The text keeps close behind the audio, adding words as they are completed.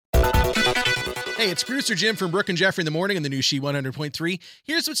Hey, it's producer Jim from Brooke and Jeffrey in the morning on the new She 100.3.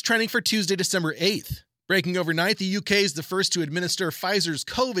 Here's what's trending for Tuesday, December 8th. Breaking overnight, the UK is the first to administer Pfizer's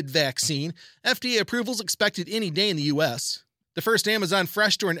COVID vaccine. FDA approval is expected any day in the US. The first Amazon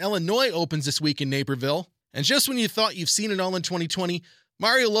Fresh store in Illinois opens this week in Naperville. And just when you thought you've seen it all in 2020,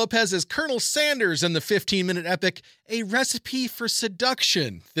 Mario Lopez as Colonel Sanders in the 15-minute epic A Recipe for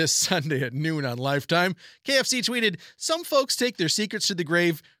Seduction this Sunday at noon on Lifetime. KFC tweeted, "Some folks take their secrets to the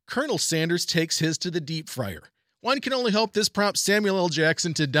grave. Colonel Sanders takes his to the deep fryer." One can only hope this prompts Samuel L.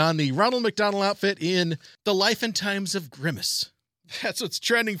 Jackson to don the Ronald McDonald outfit in The Life and Times of Grimace. That's what's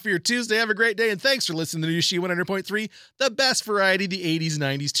trending for your Tuesday. Have a great day, and thanks for listening to the new She 100.3, the best variety of the 80s,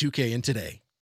 90s, 2K, and today.